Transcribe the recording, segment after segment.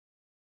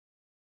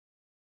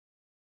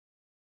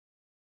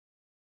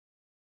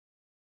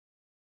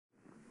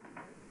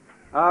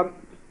Um,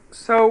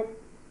 so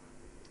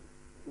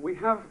we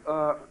have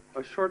a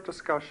short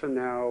discussion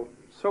now.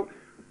 So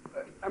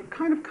I'm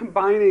kind of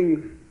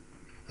combining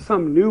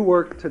some new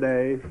work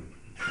today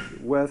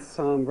with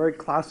some very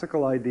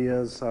classical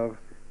ideas of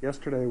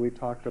yesterday we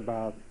talked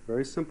about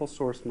very simple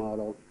source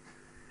model.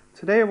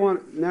 Today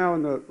now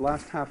in the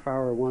last half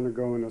hour, I want to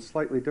go in a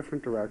slightly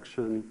different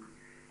direction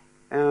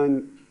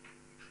and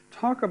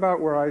talk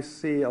about where I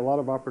see a lot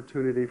of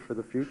opportunity for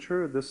the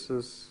future. This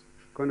is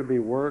going to be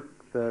work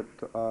that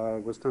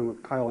was done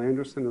with Kyle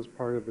Anderson as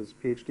part of his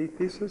PhD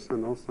thesis,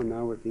 and also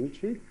now with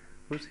Yingqi,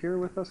 who's here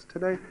with us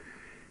today.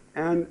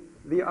 And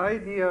the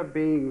idea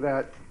being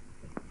that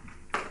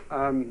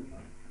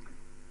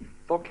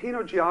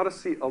volcano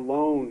geodesy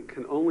alone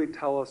can only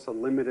tell us a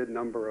limited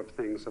number of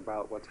things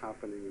about what's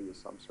happening in the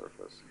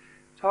subsurface.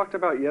 Talked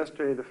about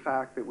yesterday the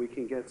fact that we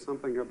can get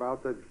something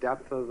about the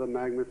depth of the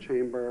magma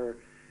chamber,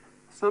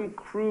 some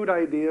crude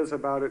ideas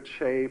about its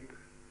shape.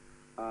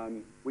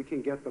 We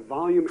can get the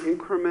volume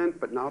increment,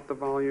 but not the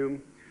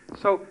volume.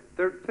 So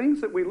there are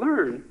things that we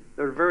learn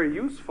that are very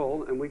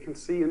useful, and we can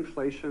see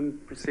inflation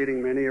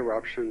preceding many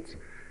eruptions.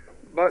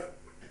 But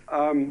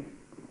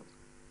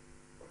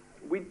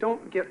we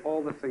don't get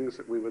all the things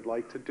that we would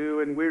like to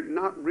do, and we're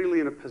not really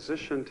in a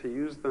position to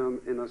use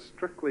them in a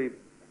strictly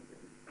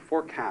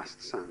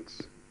forecast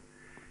sense.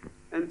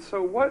 And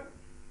so what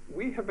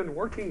we have been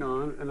working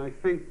on, and I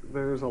think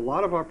there's a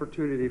lot of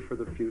opportunity for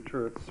the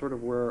future, it's sort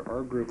of where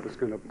our group is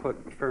going to put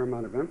a fair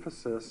amount of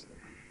emphasis,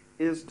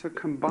 is to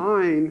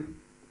combine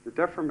the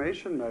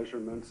deformation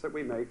measurements that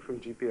we make from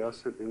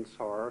GPS and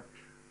INSAR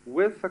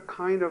with the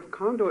kind of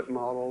conduit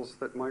models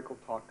that Michael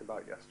talked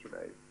about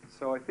yesterday.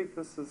 So I think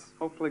this is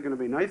hopefully going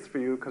to be nice for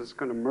you because it's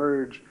going to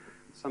merge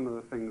some of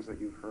the things that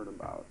you've heard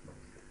about.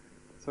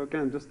 So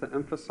again, just to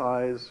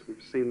emphasize,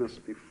 we've seen this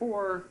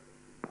before.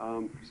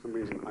 For some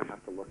reason, I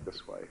have to look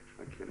this way.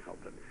 I can't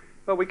help it.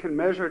 But we can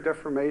measure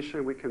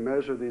deformation. We can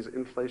measure these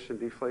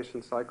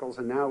inflation-deflation cycles.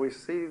 And now we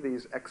see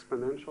these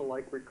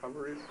exponential-like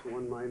recoveries,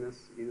 1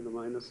 minus e to the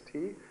minus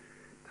t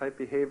type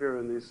behavior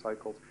in these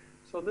cycles.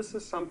 So this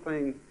is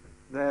something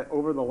that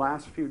over the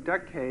last few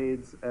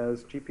decades,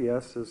 as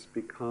GPS has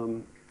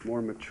become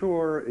more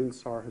mature,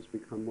 INSAR has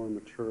become more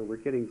mature, we're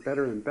getting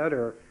better and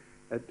better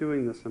at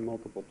doing this in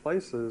multiple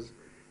places.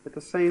 At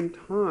the same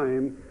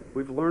time,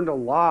 we've learned a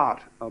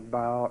lot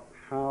about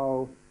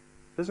how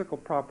physical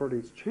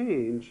properties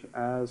change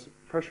as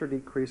pressure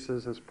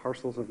decreases, as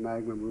parcels of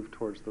magma move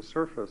towards the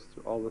surface,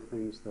 through all the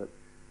things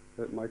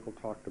that Michael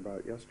talked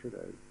about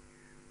yesterday.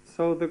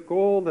 So the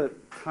goal that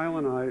Kyle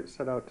and I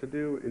set out to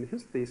do in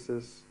his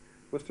thesis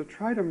was to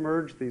try to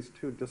merge these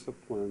two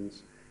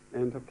disciplines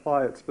and to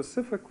apply it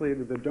specifically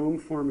to the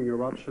dome-forming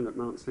eruption at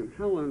Mount St.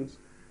 Helens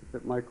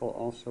that Michael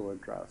also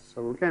addressed.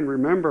 So again,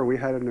 remember, we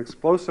had an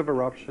explosive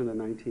eruption in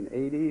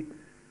 1980,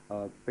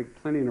 a big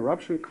Plinian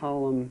eruption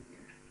column,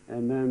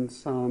 and then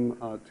some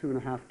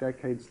 2.5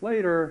 decades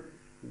later,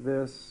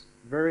 this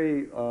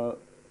very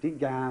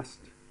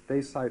degassed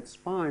dacite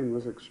spine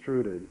was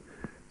extruded.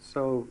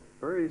 So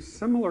very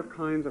similar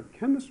kinds of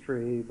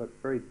chemistry, but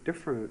very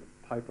different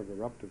type of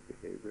eruptive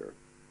behavior.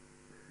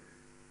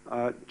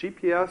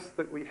 GPS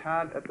that we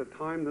had at the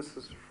time, this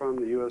is from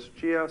the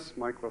USGS,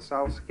 Mike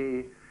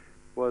Wasowski,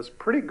 was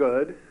pretty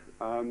good.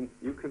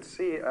 You can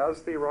see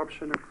as the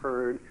eruption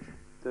occurred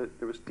that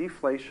there was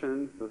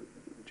deflation. The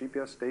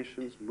GPS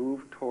stations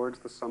moved towards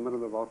the summit of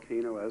the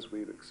volcano as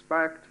we'd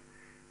expect.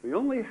 We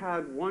only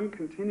had one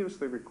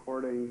continuously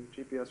recording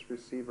GPS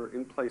receiver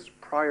in place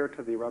prior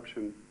to the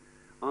eruption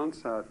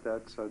onset.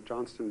 That's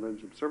Johnston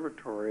Ridge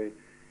Observatory.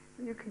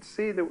 And you can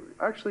see there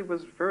actually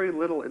was very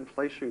little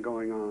inflation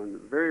going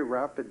on, very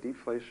rapid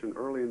deflation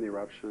early in the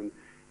eruption.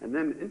 And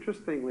then,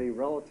 interestingly,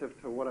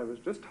 relative to what I was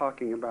just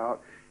talking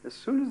about, as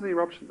soon as the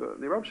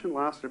eruption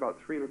lasted about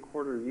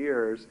 3¼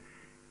 years,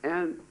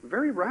 and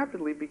very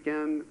rapidly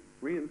began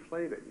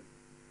reinflating.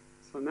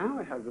 So now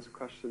I have this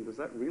question: does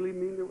that really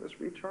mean there was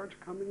recharge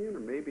coming in,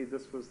 or maybe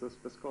this was this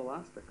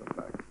viscoelastic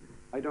effect?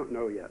 I don't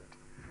know yet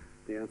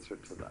the answer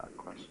to that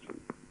question.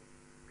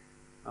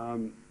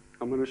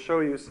 I'm going to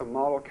show you some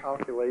model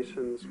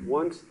calculations.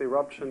 Once the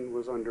eruption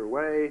was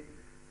underway,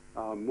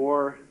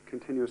 more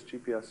continuous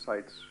GPS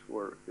sites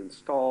were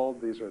installed.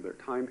 These are their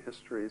time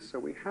histories. So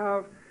we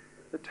have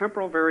the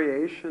temporal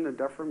variation and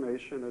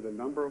deformation at a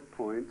number of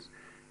points.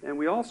 And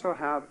we also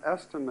have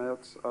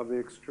estimates of the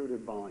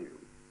extruded volume.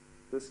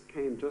 This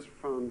came just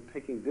from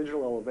taking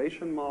digital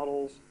elevation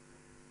models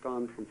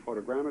done from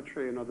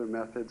photogrammetry and other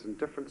methods and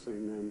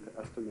differencing them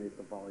to estimate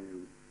the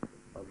volume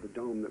of the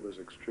dome that was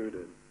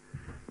extruded.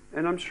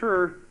 And I'm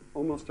sure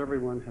almost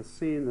everyone has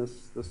seen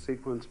this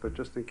sequence, but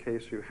just in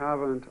case you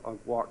haven't, I'll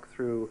walk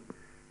through.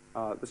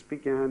 This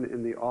began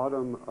in the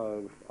autumn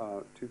of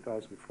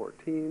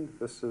 2014.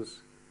 This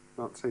is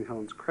Mount St.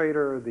 Helens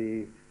crater.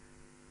 The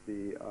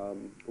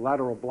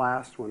lateral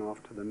blast went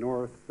off to the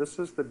north. This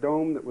is the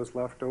dome that was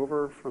left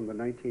over from the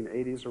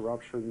 1980s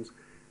eruptions.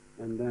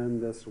 And then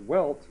this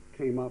welt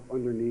came up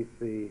underneath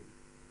the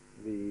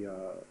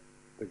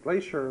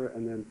glacier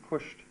and then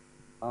pushed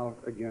out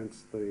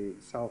against the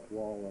south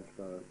wall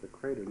of the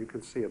crater. You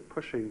can see it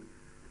pushing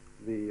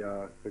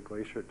the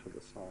glacier to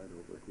the side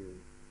over here.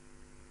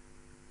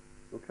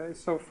 Okay,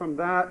 so from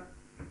that,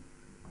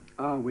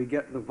 we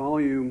get the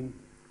volume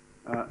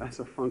as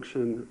a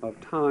function of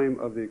time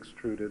of the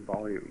extruded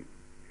volume.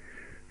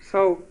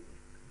 So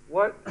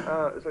what,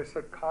 as I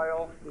said,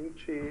 Kyle,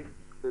 Nietzsche,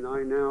 and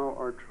I now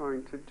are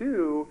trying to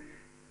do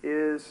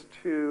is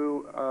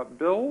to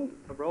build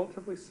a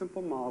relatively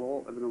simple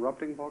model of an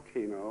erupting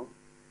volcano,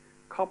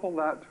 couple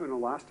that to an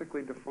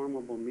elastically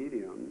deformable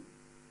medium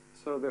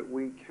so that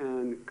we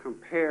can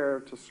compare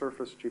to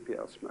surface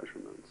GPS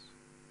measurements.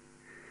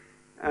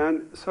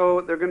 And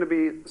so there are going to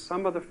be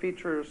some of the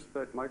features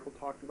that Michael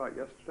talked about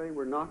yesterday.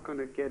 We're not going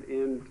to get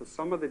into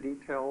some of the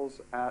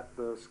details at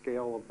the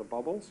scale of the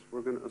bubbles.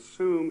 We're going to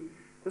assume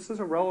this is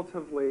a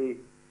relatively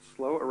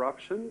slow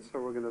eruption, so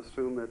we're going to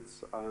assume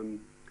it's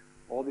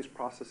all these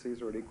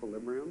processes are at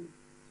equilibrium,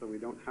 so we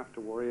don't have to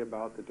worry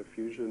about the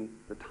diffusion,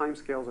 the time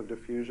scales of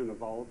diffusion of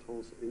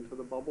volatiles into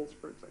the bubbles,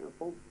 for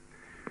example.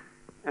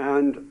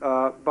 And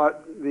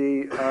but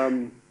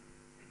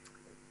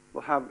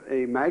we'll have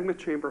a magma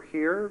chamber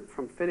here.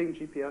 From fitting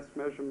GPS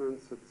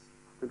measurements, it's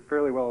been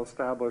fairly well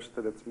established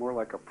that it's more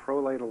like a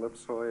prolate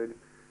ellipsoid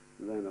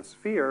than a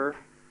sphere.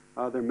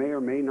 There may or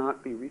may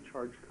not be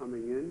recharge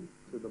coming in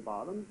to the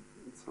bottom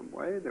in some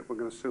way that we're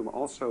going to assume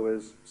also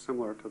is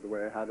similar to the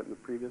way I had it in the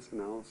previous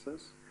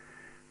analysis.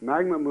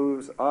 Magma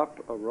moves up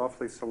a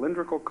roughly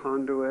cylindrical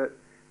conduit,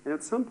 and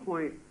at some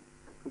point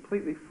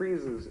completely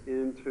freezes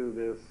into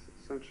this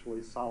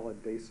essentially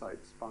solid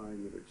dacite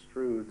spine that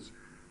extrudes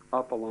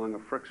up along a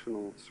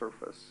frictional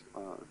surface,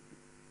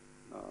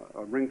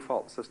 a ring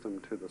fault system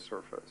to the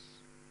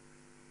surface.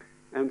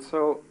 And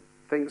so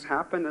things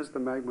happen as the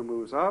magma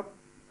moves up.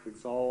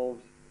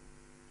 Dissolved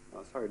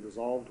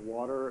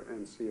water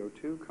and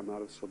CO2 come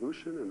out of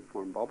solution and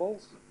form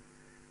bubbles.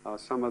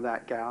 Some of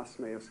that gas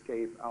may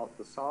escape out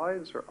the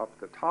sides or up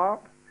the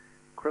top.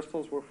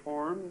 Crystals will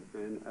form,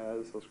 and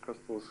as those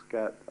crystals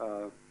get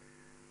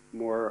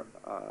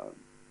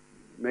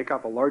make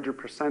up a larger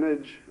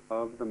percentage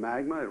of the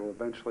magma, it will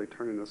eventually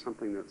turn into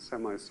something that's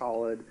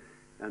semi-solid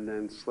and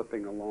then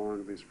slipping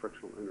along these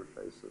frictional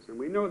interfaces. And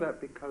we know that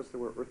because there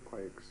were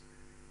earthquakes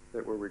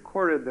that were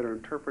recorded that are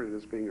interpreted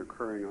as being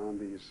occurring on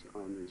these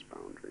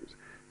boundaries.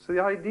 So the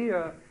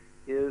idea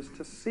is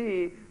to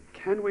see,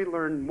 can we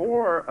learn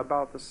more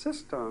about the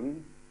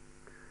system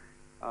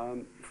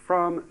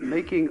from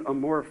making a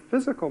more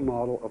physical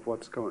model of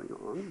what's going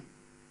on?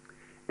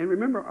 And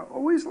remember, I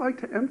always like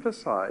to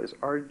emphasize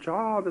our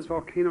job as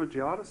volcano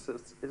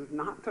geodesists is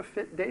not to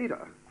fit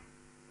data.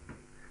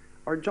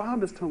 Our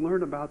job is to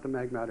learn about the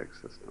magmatic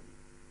system,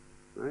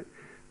 right?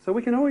 So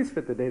we can always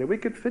fit the data. We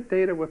could fit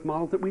data with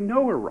models that we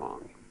know are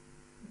wrong,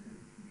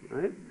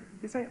 right?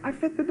 You say, I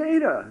fit the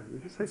data.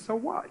 You say, so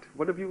what?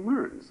 What have you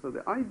learned? So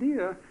the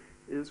idea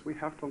is we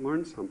have to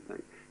learn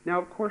something. Now,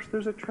 of course,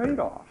 there's a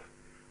trade-off.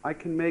 I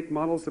can make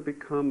models that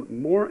become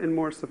more and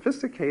more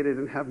sophisticated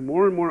and have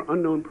more and more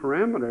unknown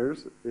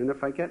parameters. And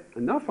if I get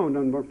enough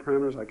unknown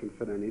parameters, I can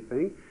fit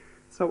anything.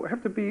 So we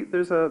have to be,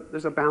 there's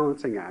a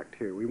balancing act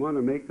here. We want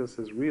to make this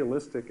as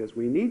realistic as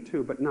we need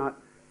to, but not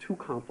too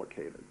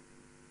complicated.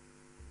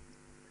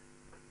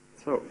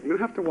 So you're going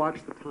to have to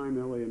watch the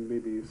time, Ellie, and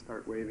maybe you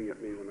start waving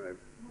at me when I've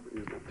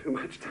used up too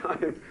much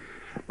time.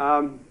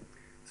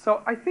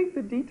 So I think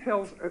the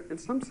details, in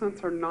some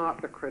sense, are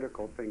not the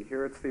critical thing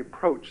here. It's the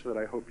approach that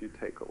I hope you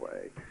take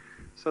away.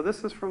 So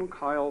this is from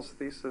Kyle's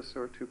thesis.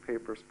 There were 2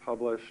 papers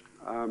published.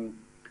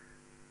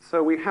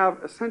 So we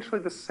have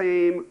essentially the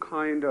same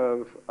kind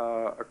of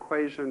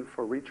equation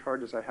for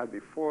recharge as I had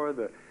before.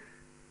 The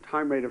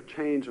time rate of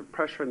change of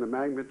pressure in the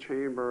magma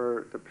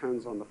chamber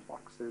depends on the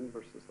flux in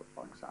versus the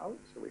flux out.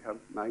 So we have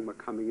magma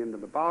coming into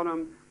the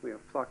bottom. We have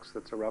flux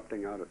that's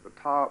erupting out at the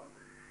top.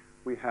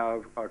 We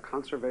have a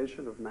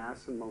conservation of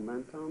mass and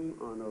momentum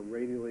on a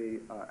radially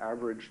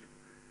averaged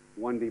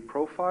 1D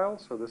profile.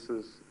 So this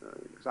is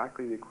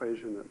exactly the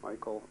equation that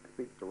Michael, I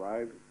think,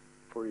 derived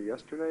for you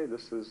yesterday.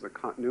 This is the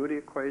continuity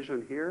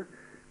equation here.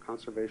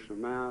 Conservation of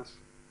mass,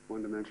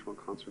 one-dimensional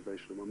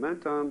conservation of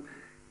momentum.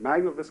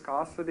 Magma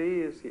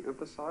viscosity, as he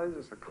emphasized,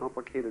 is a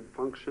complicated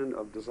function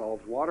of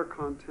dissolved water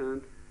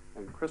content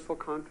and crystal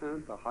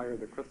content. The higher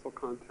the crystal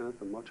content,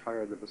 the much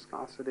higher the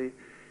viscosity.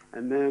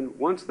 And then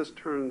once this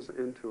turns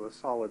into a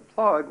solid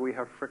plug, we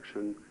have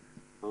friction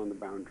on the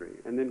boundary.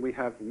 And then we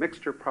have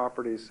mixture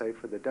properties, say,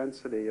 for the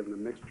density of the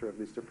mixture of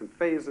these different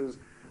phases,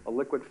 a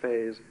liquid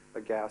phase,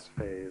 a gas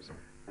phase,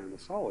 and a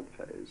solid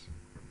phase.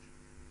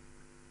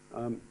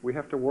 We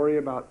have to worry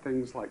about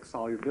things like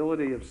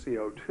solubility of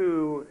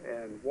CO2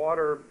 and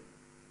water.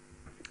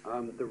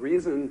 The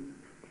reason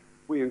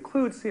we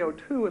include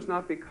CO2 is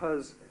not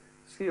because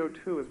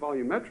CO2 is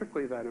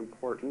volumetrically that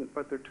important,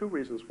 but there are 2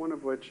 reasons, one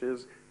of which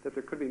is that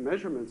there could be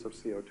measurements of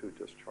CO2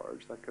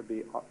 discharge. That could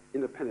be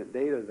independent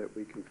data that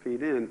we can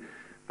feed in,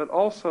 but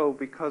also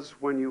because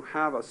when you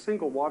have a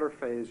single water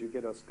phase, you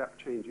get a step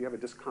change. You have a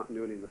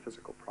discontinuity in the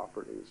physical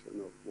properties, and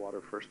the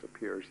water first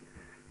appears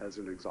as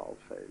an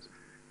exolved phase.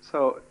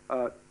 So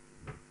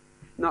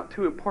not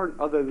too important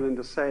other than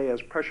to say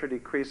as pressure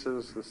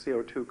decreases, the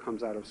CO2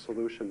 comes out of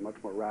solution much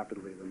more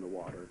rapidly than the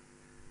water,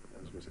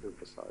 as was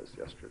emphasized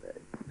yesterday.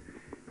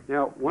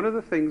 Now, one of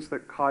the things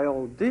that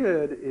Kyle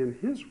did in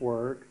his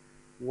work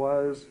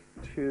was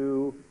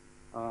to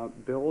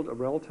build a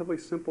relatively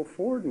simple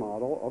forward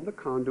model of the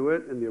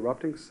conduit and the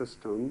erupting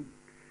system,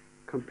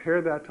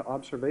 compare that to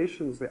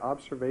observations, the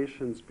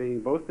observations being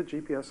both the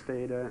GPS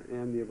data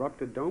and the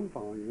erupted dome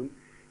volume,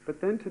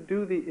 but then to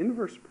do the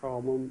inverse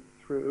problem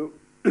through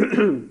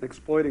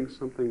exploiting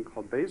something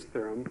called Bayes'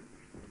 theorem.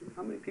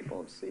 How many people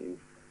have seen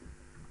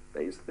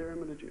Bayes'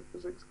 theorem in a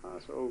geophysics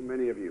class? Oh,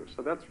 many of you.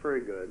 So that's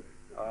very good.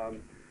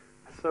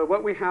 So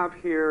what we have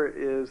here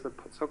is the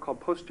so-called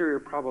posterior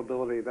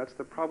probability. That's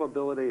the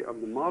probability of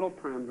the model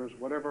parameters,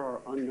 whatever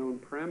our unknown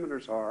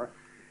parameters are,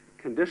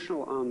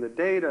 conditional on the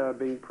data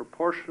being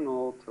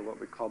proportional to what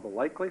we call the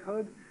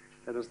likelihood.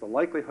 That is the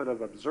likelihood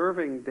of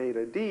observing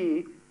data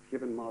D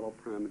given model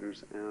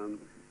parameters M,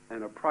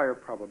 and a prior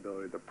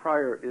probability. The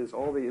prior is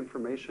all the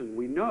information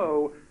we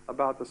know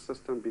about the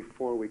system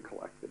before we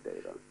collect the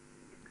data.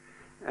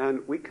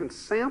 And we can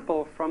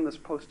sample from this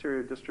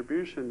posterior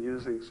distribution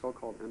using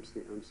so-called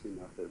MC-MC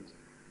methods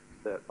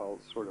that I'll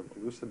sort of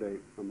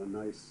elucidate from a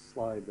nice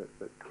slide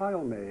that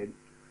Kyle made.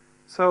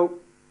 So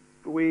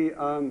we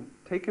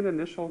take an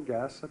initial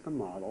guess at the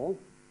model,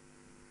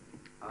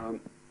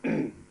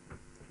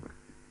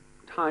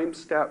 time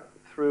step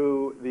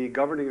through the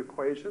governing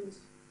equations,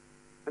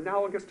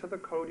 analogous to the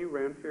code you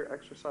ran for your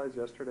exercise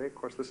yesterday. Of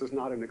course, this is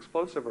not an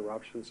explosive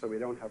eruption, so we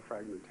don't have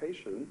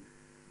fragmentation.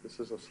 This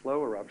is a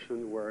slow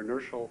eruption where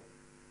inertial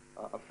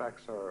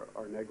effects are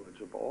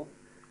negligible.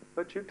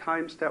 But you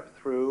time step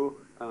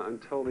through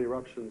until the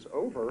eruption's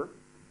over.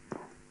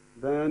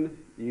 Then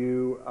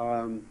you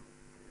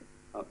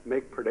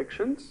make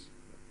predictions.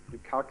 You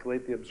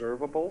calculate the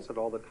observables at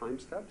all the time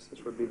steps.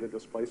 This would be the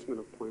displacement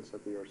of points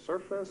at the Earth's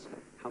surface,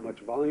 how much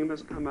volume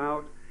has come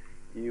out.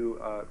 We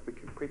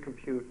can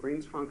pre-compute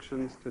Green's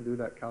functions to do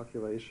that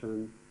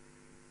calculation.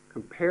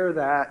 Compare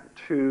that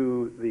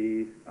to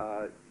the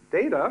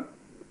data.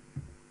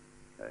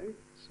 Okay,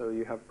 so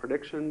you have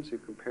predictions. You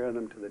compare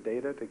them to the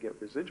data to get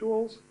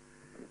residuals.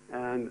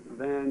 And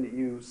then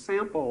you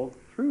sample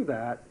through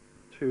that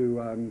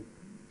to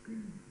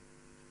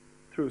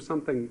through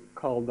something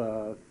called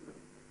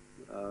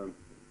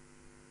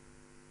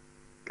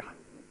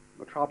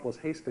Metropolis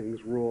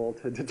Hastings rule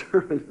to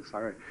determine,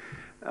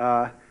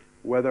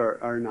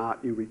 whether or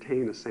not you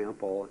retain a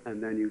sample,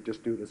 and then you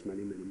just do this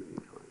many, many, many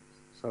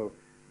times. So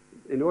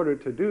in order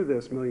to do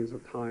this millions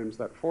of times,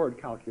 that forward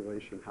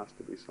calculation has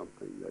to be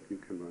something that you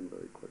can run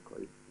very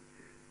quickly.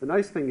 The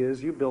nice thing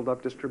is you build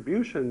up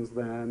distributions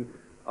then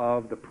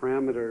of the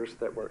parameters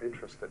that we're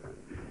interested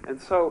in.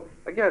 And so,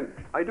 again,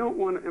 I don't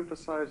want to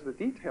emphasize the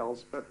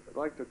details, but I'd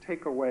like to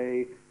take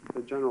away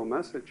the general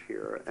message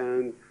here.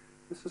 And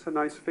this is a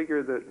nice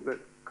figure that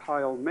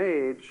Kyle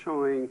made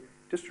showing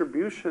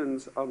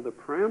distributions of the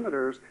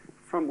parameters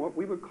from what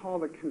we would call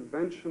the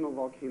conventional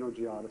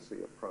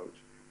volcanogeodesy approach.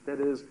 That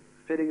is,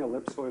 fitting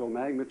ellipsoidal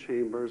magma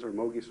chambers or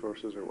Mogi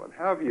sources or what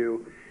have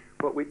you.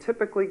 What we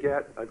typically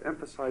get, I've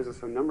emphasized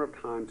this a number of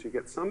times, you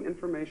get some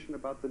information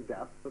about the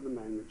depth of the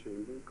magma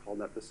chamber, call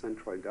that the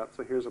centroid depth.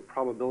 So here's a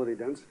probability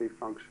density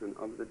function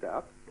of the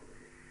depth.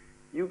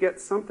 You get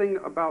something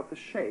about the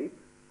shape.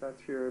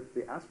 That's here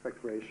the aspect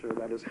ratio.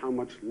 That is how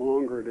much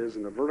longer it is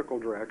in the vertical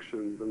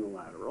direction than the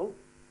lateral.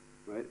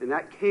 Right? And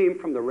that came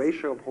from the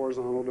ratio of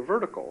horizontal to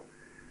vertical.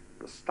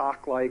 The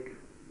stock-like,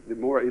 the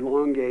more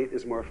elongate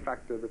is more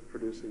effective at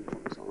producing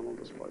horizontal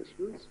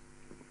displacements.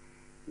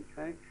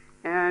 Okay?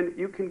 And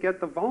you can get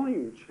the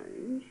volume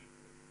change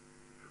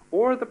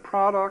or the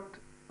product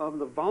of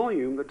the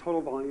volume, the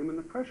total volume, and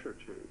the pressure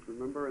change.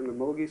 Remember, in the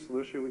Mogi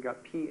solution, we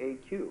got PA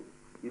cubed.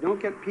 You don't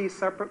get P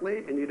separately,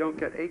 and you don't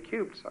get A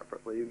cubed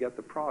separately. You get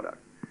the product.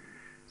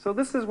 So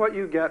this is what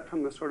you get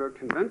from the sort of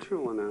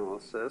conventional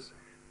analysis.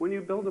 When you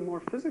build a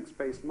more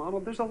physics-based model,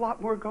 there's a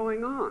lot more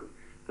going on.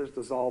 There's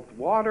dissolved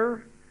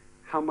water.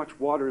 How much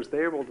water is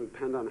there will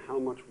depend on how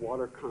much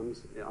water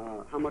comes,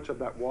 how much of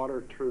that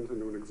water turns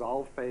into an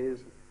exolve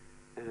phase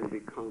and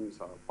becomes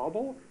a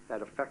bubble.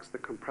 That affects the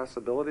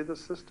compressibility of the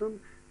system.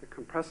 The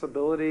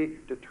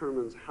compressibility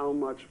determines how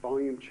much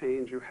volume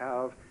change you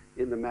have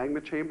in the magma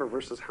chamber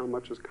versus how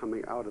much is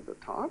coming out of the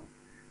top.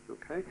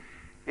 Okay?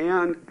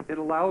 And it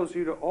allows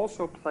you to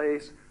also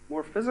place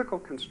more physical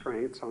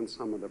constraints on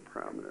some of the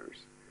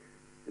parameters.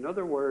 In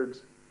other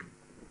words,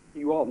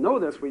 you all know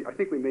this. I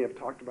think we may have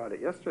talked about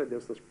it yesterday.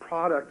 There's this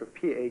product of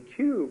PA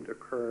cubed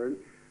occurred.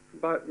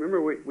 But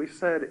remember, we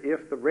said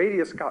if the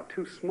radius got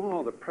too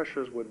small, the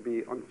pressures would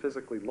be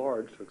unphysically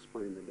large to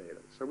explain the data.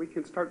 So we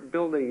can start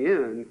building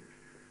in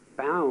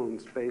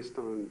bounds based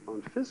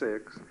on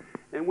physics.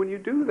 And when you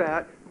do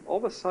that, all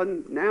of a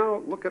sudden,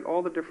 now look at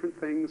all the different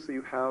things that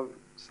you have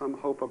some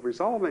hope of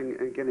resolving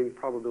and getting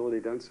probability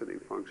density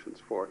functions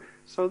for.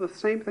 So the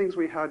same things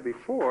we had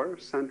before,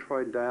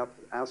 centroid depth,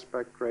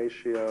 aspect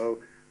ratio,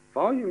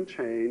 volume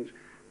change,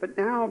 but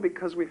now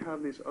because we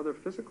have these other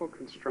physical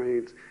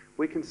constraints,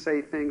 we can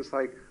say things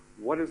like,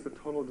 what is the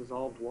total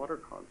dissolved water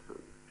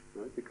content,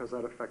 right? Because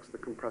that affects the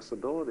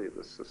compressibility of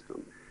the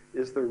system.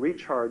 Is the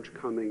recharge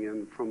coming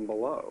in from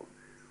below?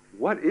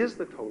 What is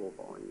the total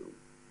volume?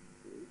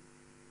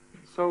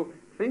 So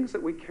things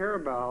that we care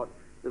about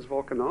as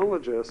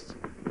volcanologists,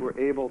 we're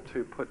able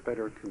to put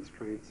better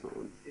constraints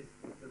on. Is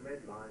the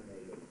red line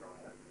made of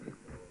product?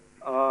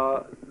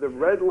 The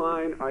red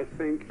line, I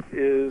think,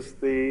 is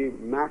the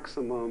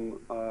maximum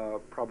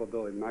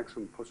probability,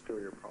 maximum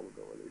posterior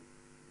probability.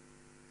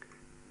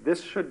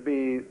 This should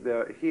be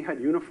he had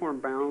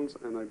uniform bounds,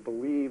 and I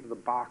believe the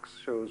box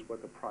shows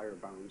what the prior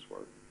bounds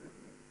were.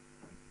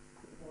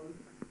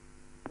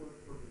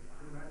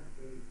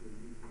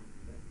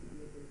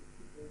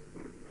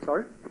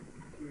 Sorry?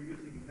 You're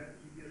using net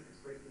GBS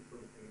displacement for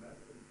the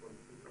kinematic and for the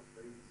physics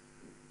phase?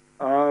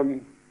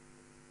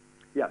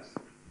 Yes.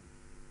 For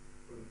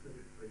the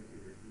physics phase,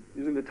 you're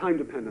Using the time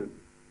dependent,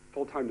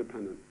 full time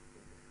dependent.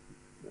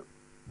 Yep.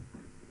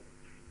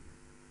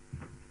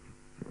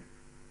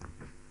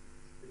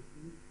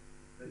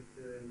 But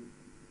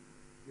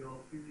your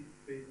physics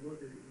phase model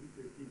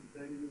is a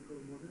dynamical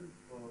model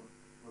or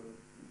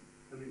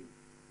I mean,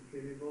 it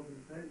can evolve in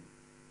time?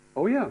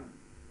 Oh yeah.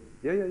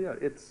 Yeah.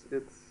 It's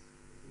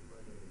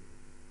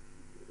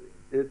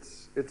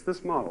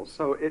this model.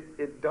 So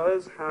it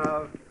does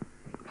have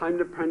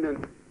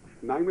time-dependent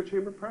magma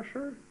chamber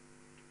pressure.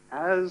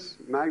 As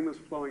magma is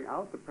flowing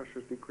out, the pressure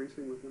is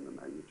decreasing within the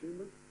magma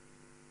chamber.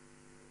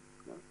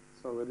 Yeah.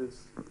 So it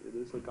is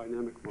a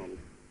dynamic model.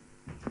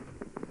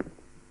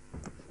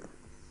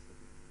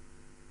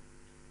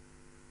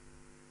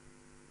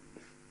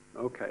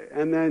 Okay,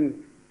 and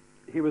then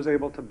he was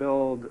able to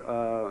build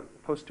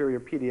posterior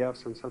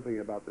PDFs on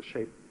something about the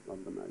shape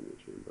of the magma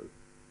chamber.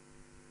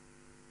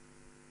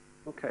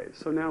 Okay,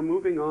 so now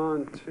moving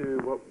on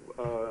to what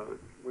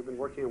we've been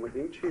working on with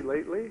Yingqi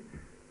lately.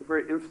 We're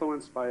very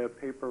influenced by a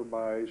paper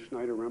by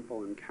Schneider,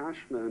 Rempel, and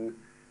Cashman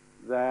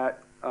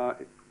that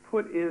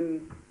put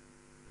in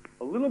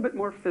a little bit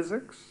more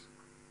physics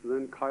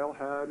than Kyle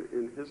had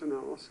in his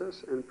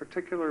analysis. In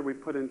particular, we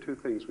put in two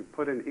things. We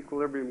put in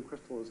equilibrium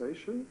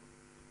crystallization,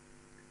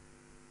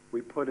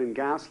 we put in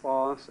gas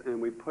loss,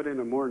 and we put in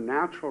a more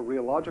natural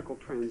rheological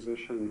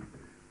transition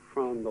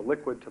from the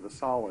liquid to the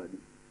solid.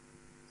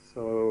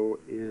 So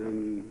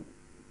in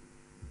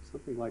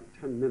something like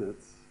 10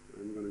 minutes,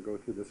 I'm going to go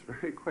through this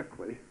very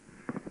quickly.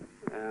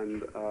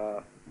 And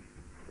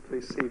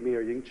please see me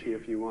or Yingqi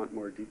if you want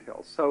more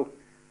details. So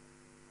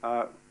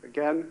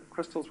again,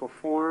 crystals will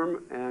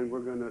form, and we're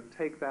going to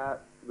take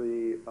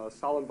the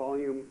solid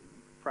volume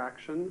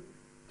fraction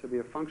to be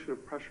a function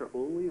of pressure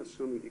only,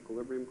 assuming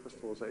equilibrium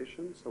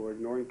crystallization. So we're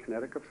ignoring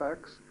kinetic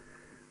effects.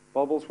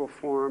 Bubbles will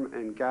form,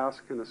 and gas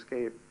can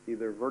escape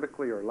either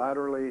vertically or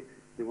laterally.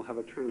 And we'll have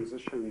a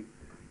transition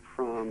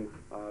from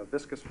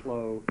viscous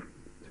flow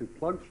to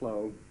plug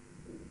flow.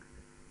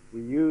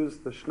 We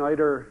used the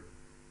Schneider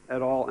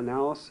et al.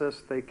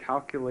 Analysis. They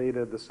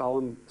calculated the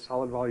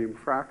solid volume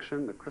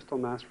fraction, the crystal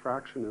mass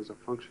fraction, as a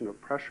function of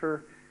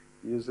pressure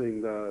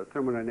using the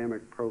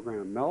thermodynamic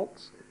program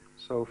MELTS.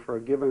 So for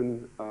a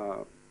given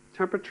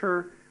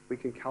temperature, we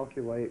can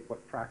calculate what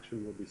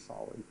fraction will be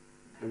solid.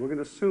 And we're going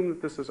to assume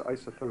that this is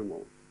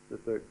isothermal,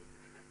 that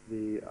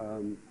the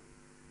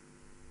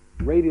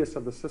radius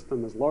of the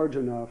system is large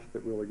enough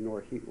that we'll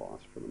ignore heat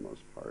loss for the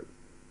most part.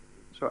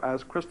 So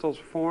as crystals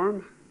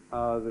form,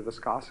 the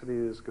viscosity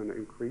is going to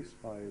increase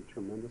by a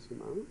tremendous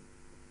amount.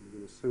 We're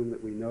going to assume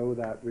that we know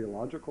that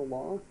rheological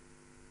law,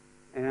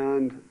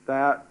 and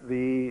that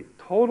the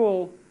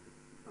total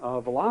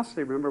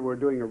velocity, remember we're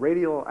doing a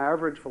radial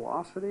average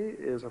velocity,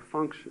 is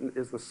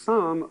the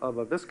sum of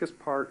a viscous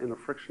part and a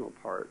frictional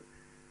part.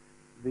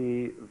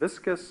 The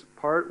viscous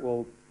part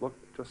will look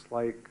just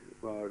like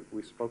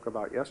we spoke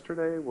about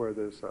yesterday, where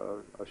there's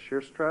a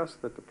shear stress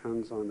that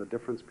depends on the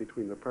difference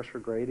between the pressure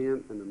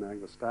gradient and the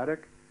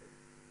magnetic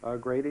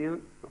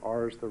gradient.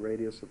 R is the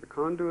radius of the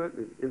conduit,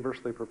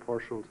 inversely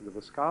proportional to the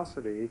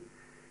viscosity.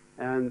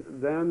 And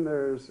then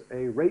there's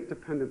a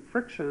rate-dependent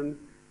friction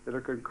that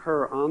could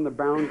occur on the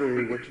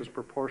boundary, which is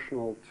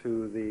proportional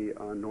to the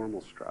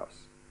normal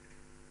stress.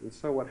 And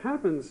so what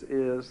happens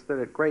is that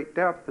at great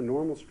depth, the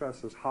normal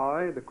stress is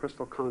high, the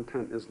crystal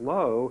content is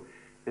low,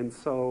 and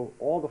so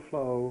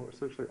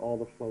essentially all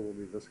the flow will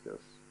be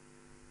viscous.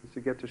 As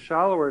you get to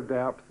shallower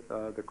depth,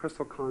 the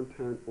crystal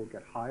content will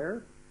get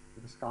higher,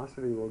 the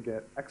viscosity will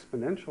get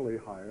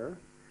exponentially higher,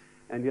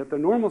 and yet the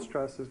normal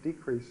stress is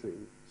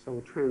decreasing. So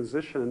we'll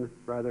transition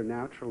rather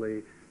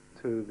naturally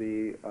to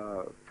the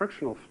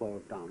frictional flow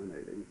of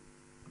dominating.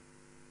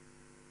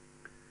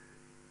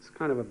 It's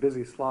kind of a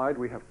busy slide.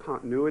 We have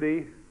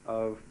continuity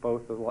of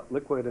both the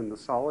liquid and the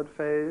solid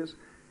phase,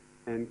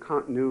 and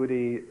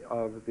continuity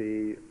of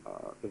the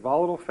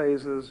volatile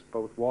phases,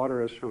 both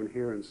water as shown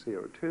here and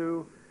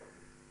CO2.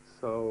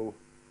 So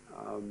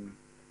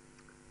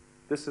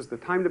this is the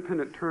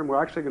time-dependent term.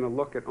 We're actually going to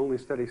look at only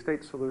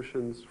steady-state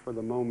solutions for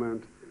the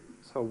moment.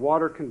 So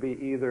water can be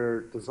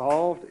either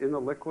dissolved in the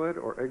liquid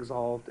or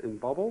exsolved in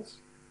bubbles.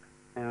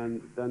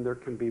 And then there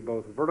can be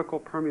both vertical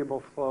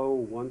permeable flow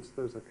once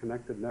there's a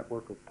connected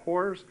network of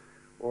pores,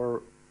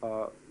 or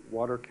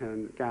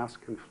gas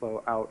can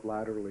flow out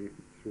laterally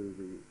through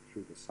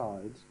the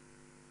sides.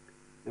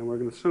 And we're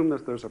going to assume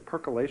that there's a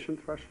percolation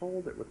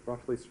threshold with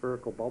roughly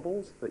spherical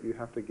bubbles that you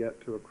have to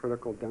get to a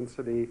critical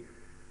density,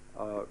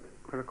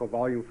 critical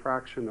volume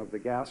fraction of the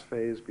gas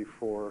phase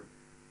before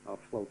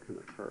flow can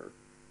occur.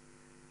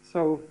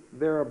 So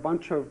there are a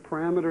bunch of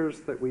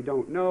parameters that we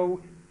don't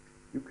know.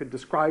 You could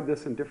describe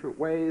this in different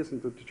ways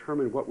and to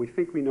determine what we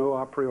think we know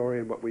a priori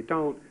and what we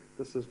don't.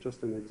 This is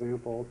just an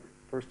example.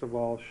 First of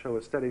all, show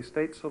a steady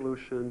state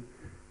solution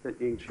that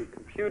Ying-Chi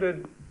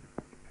computed.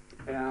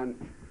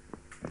 And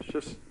let's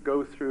just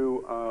go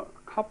through a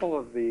couple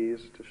of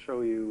these to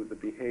show you the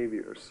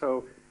behavior.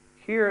 So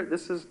here,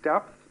 this is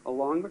depth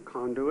along the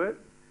conduit.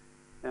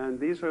 And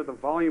these are the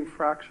volume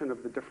fraction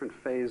of the different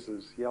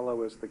phases.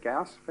 Yellow is the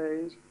gas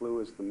phase, blue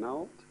is the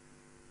melt,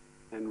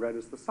 and red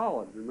is the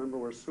solid. Remember,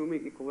 we're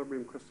assuming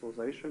equilibrium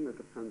crystallization. It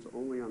depends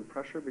only on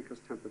pressure because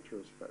temperature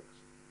is fixed.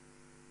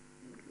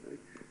 Okay.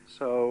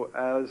 So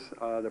as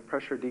the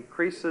pressure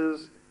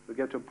decreases, we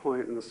get to a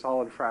point and the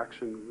solid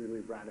fraction really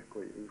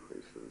radically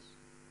increases.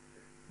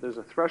 There's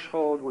a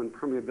threshold when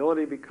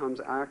permeability becomes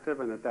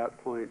active, and at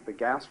that point, the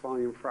gas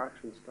volume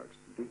fraction starts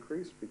to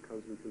decrease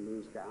because we can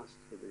lose gas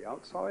to the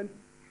outside.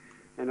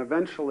 And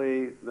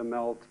eventually, the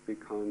melt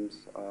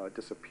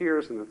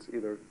disappears, and it's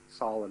either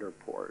solid or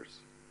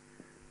pores.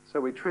 So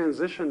we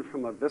transition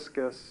from a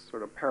viscous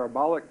sort of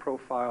parabolic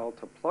profile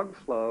to plug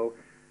flow,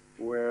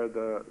 where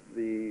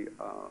the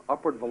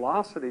upward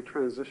velocity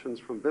transitions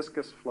from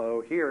viscous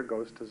flow here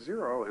goes to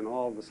 0, and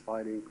all of the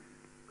sliding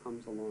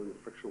comes along the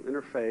frictional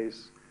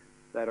interface.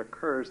 That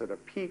occurs at a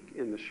peak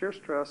in the shear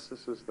stress.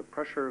 This is the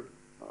pressure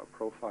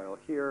profile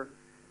here.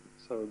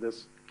 So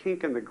this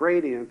kink in the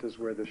gradient is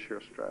where the shear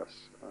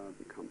stress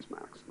becomes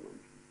maximum.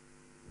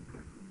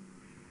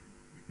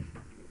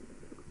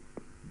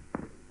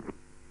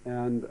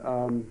 And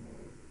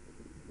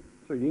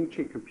so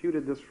Ying-Chi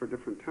computed this for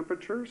different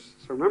temperatures.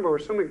 So remember, we're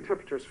assuming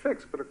temperature is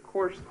fixed, but of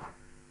course,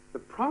 the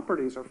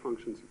properties are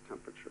functions of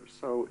temperature.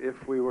 So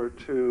if we were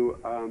to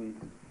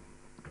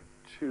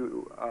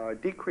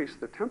decrease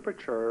the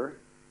temperature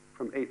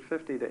from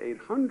 850 to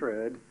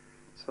 800,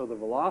 so the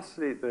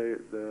velocity,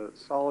 the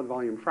solid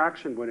volume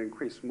fraction would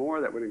increase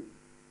more. That would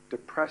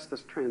depress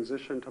this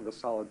transition to the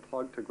solid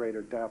plug to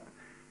greater depth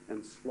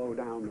and slow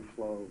down the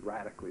flow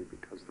radically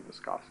because the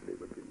viscosity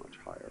would be much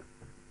higher.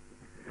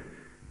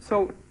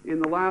 So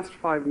in the last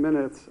 5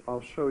 minutes,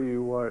 I'll show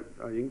you what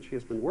Ying-Chi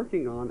has been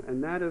working on,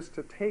 and that is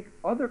to take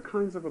other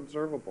kinds of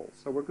observables.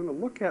 So we're going to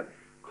look at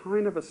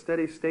kind of a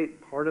steady state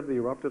part of the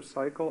eruptive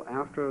cycle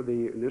after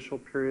the initial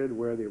period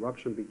where the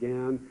eruption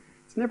began.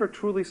 It's never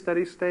truly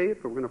steady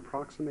state, but we're going to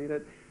approximate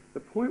it. The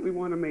point we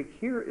want to make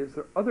here is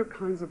there are other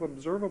kinds of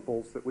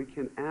observables that we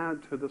can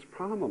add to this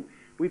problem.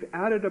 We've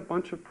added a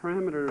bunch of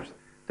parameters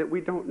that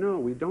we don't know.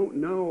 We don't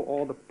know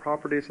all the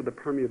properties of the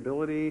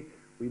permeability.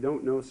 We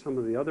don't know some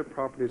of the other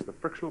properties, the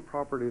frictional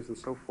properties and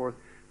so forth.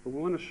 But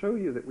we want to show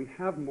you that we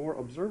have more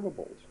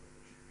observables.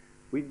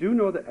 We do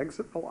know the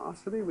exit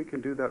velocity. We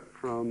can do that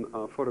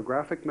from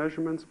photographic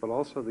measurements, but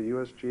also the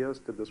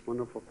USGS did this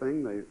wonderful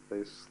thing.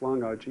 They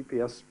slung a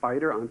GPS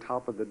spider on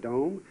top of the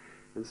dome,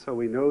 and so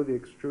we know the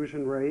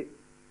extrusion rate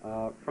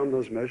from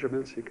those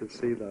measurements. You can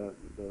see the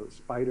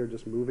spider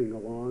just moving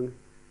along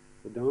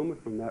the dome.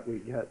 From that, we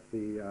get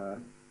the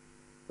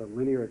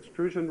linear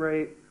extrusion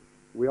rate.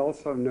 We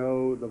also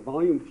know the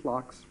volume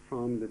flux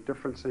from the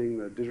differencing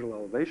the digital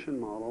elevation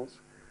models.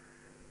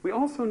 We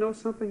also know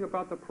something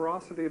about the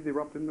porosity of the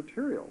eruptive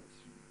materials,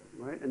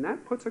 right? And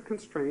that puts a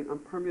constraint on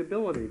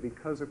permeability,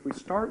 because if we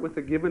start with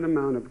a given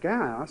amount of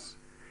gas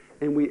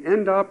and we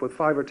end up with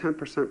 5 or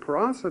 10%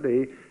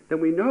 porosity, then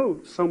we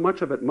know so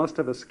much of it must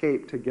have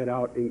escaped to get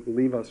out and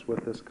leave us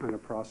with this kind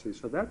of porosity.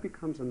 So that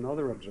becomes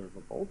another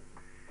observable.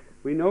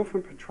 We know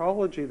from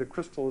petrology the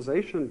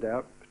crystallization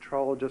depth.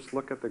 Petrologists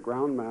look at the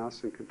ground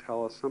mass and can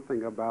tell us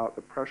something about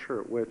the pressure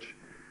at which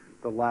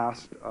the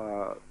last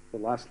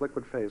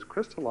liquid phase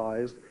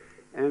crystallized,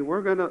 and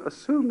we're going to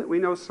assume that we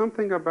know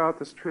something about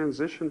this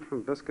transition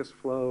from viscous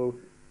flow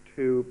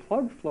to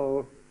plug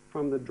flow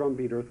from the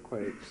drumbeat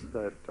earthquakes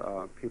that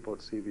people at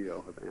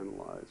CVO have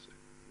analyzed.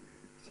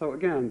 So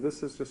again,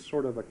 this is just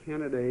sort of a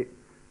candidate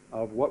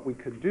of what we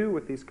could do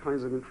with these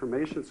kinds of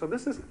information. So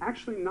this is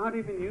actually not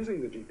even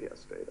using the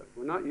GPS data.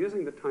 We're not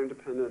using the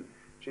time-dependent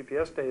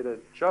GPS data,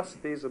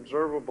 just these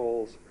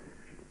observables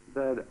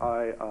that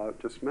I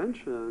just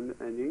mentioned,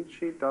 and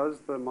Ying-Chi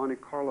does the Monte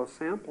Carlo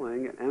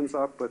sampling and ends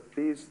up with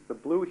these. The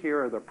blue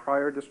here are the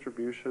prior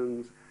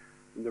distributions,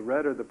 and the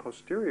red are the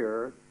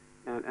posterior,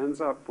 and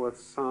ends up with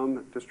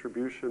some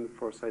distribution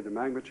for, say, the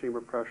magma chamber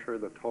pressure,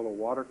 the total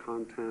water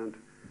content,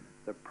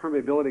 the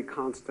permeability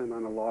constant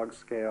on a log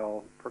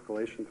scale,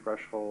 percolation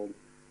threshold,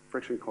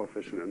 friction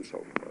coefficient, and so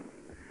forth.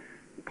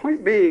 The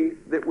point being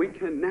that we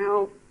can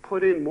now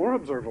put in more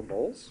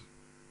observables,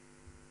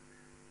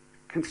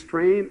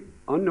 constrain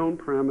unknown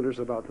parameters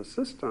about the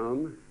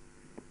system,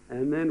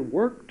 and then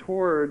work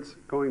towards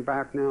going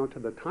back now to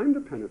the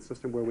time-dependent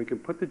system where we can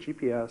put the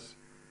GPS,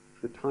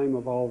 the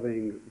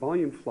time-evolving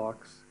volume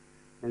flux,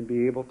 and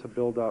be able to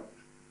build up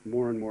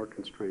more and more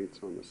constraints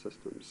on the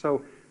system.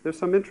 So there's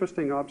some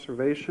interesting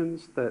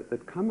observations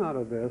that come out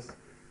of this.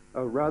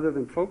 Rather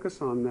than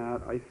focus on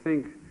that, I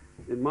think,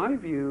 in my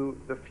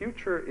view, the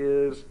future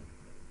is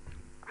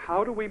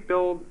how do we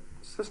build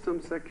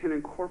systems that can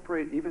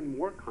incorporate even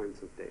more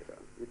kinds of data?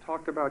 We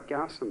talked about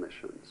gas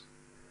emissions.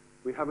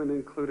 We haven't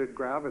included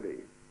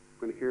gravity.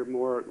 We're going to hear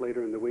more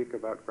later in the week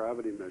about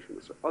gravity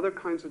measurements. Other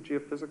kinds of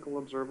geophysical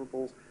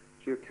observables,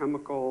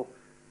 geochemical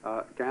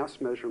gas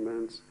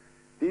measurements.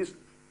 These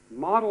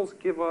models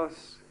give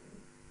us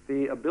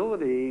the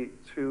ability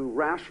to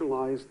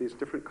rationalize these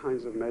different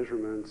kinds of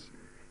measurements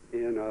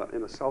in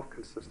a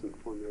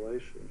self-consistent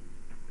formulation.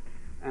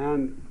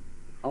 And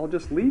I'll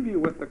just leave you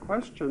with the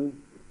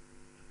question,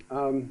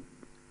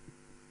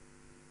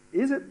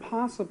 is it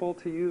possible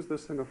to use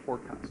this in a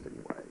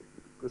forecasting way?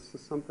 This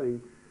is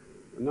something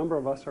a number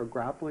of us are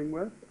grappling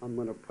with. I'm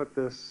going to put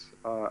this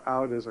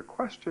out as a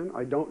question.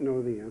 I don't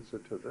know the answer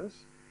to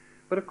this.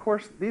 But of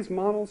course, these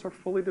models are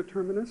fully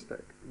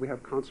deterministic. We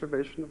have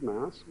conservation of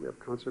mass. We have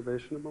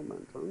conservation of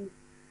momentum.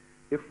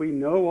 If we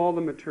know all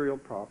the material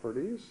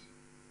properties,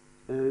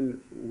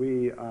 and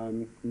we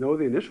know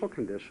the initial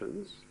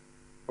conditions,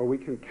 or we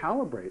can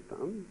calibrate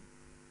them,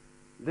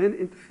 then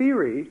in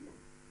theory,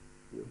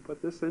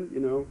 put this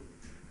in,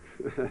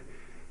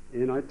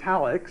 in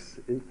italics,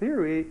 in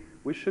theory,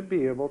 we should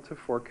be able to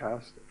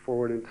forecast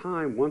forward in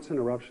time once an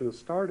eruption has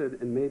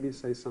started and maybe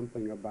say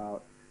something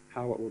about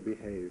how it will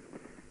behave.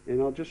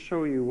 And I'll just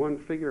show you one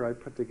figure I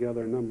put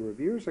together a number of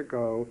years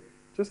ago,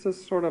 just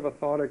as sort of a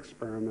thought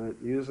experiment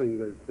using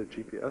the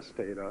GPS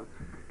data.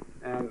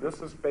 And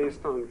this is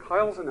based on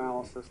Kyle's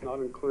analysis, not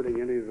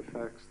including any of the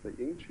facts that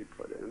Yingqi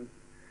put in.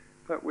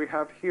 But we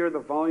have here the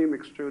volume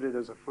extruded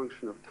as a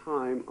function of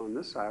time on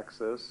this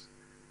axis.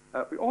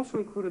 We also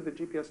included the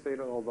GPS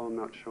data, although I'm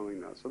not showing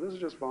that. So this is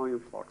just volume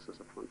flux as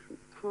a function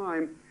of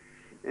time.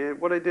 And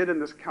what I did in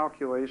this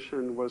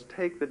calculation was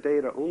take the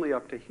data only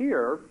up to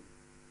here,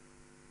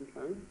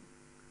 okay,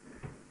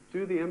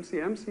 do the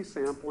MC-MC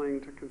sampling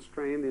to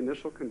constrain the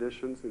initial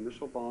conditions, the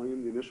initial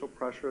volume, the initial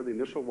pressure, the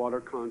initial water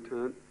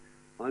content,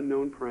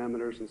 unknown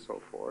parameters, and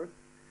so forth,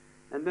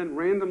 and then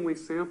randomly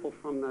sample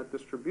from that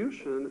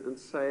distribution and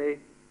say,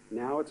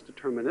 now it's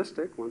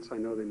deterministic. Once I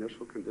know the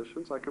initial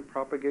conditions, I can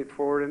propagate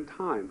forward in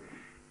time.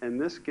 And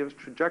this gives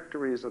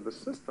trajectories of the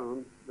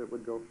system that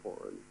would go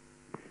forward.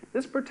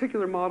 This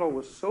particular model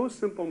was so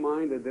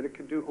simple-minded that it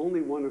could do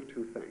only one of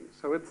two things.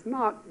 So it's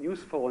not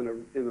useful in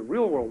a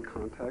real-world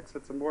context.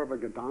 It's more of a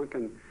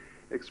Gedanken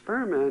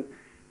experiment.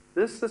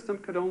 This system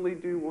could only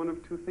do one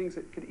of two things.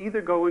 It could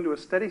either go into a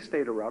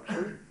steady-state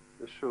eruption,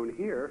 as shown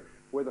here,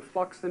 where the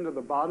flux into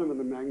the bottom of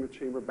the magma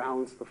chamber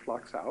balanced the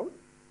flux out,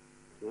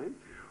 right?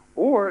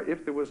 Or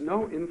if there was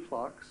no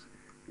influx,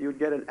 you would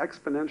get an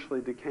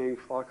exponentially decaying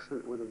flux and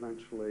it would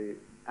eventually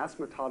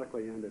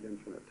asymptotically end at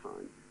infinite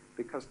time.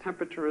 Because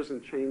temperature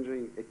isn't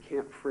changing, it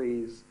can't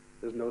freeze,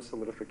 there's no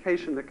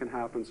solidification that can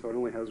happen, so it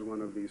only has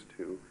one of these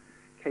two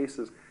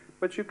cases.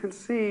 But you can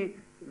see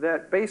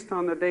that based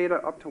on the data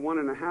up to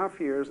 1.5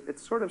 years, it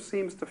sort of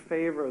seems to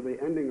favor the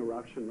ending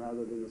eruption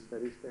rather than the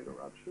steady-state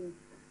eruption.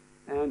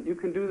 And you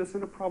can do this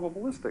in a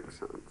probabilistic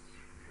sense.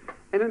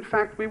 And in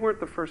fact, we weren't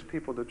the first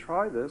people to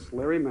try this.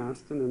 Larry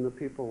Maston and the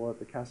people at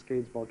the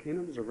Cascades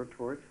Volcano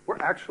Observatory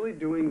were actually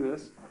doing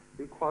this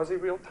in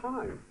quasi-real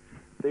time.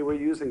 They were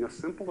using a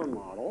simpler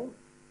model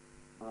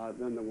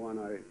than the one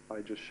I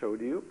just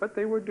showed you, but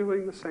they were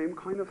doing the same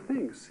kind of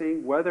thing,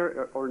 seeing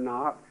whether or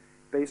not,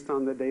 based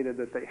on the data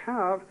that they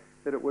have,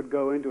 that it would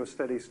go into a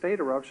steady-state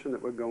eruption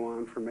that would go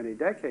on for many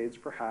decades,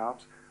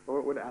 perhaps, or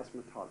it would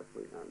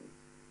asymptotically end.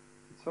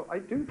 So I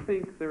do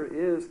think there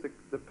is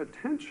the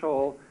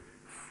potential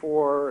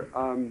for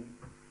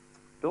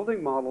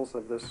building models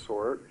of this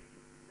sort,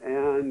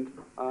 and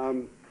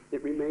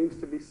it remains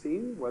to be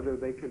seen whether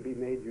they can be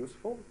made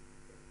useful.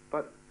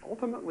 But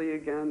ultimately,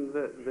 again,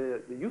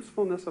 the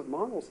usefulness of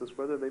models is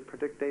whether they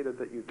predict data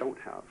that you don't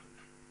have.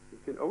 You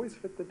can always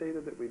fit the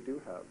data that we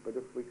do have, but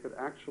if we could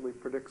actually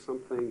predict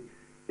something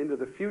into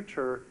the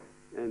future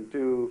and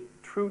do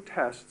true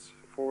tests,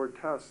 forward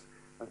tests,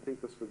 I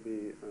think this would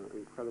be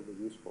incredibly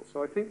useful.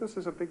 So I think this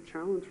is a big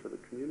challenge for the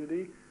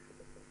community.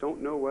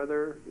 Don't know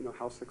whether,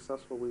 how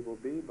successful we will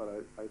be,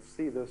 but I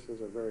see this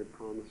as a very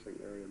promising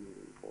area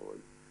moving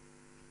forward.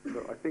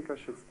 So I think I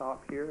should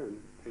stop here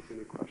and take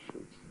any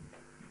questions.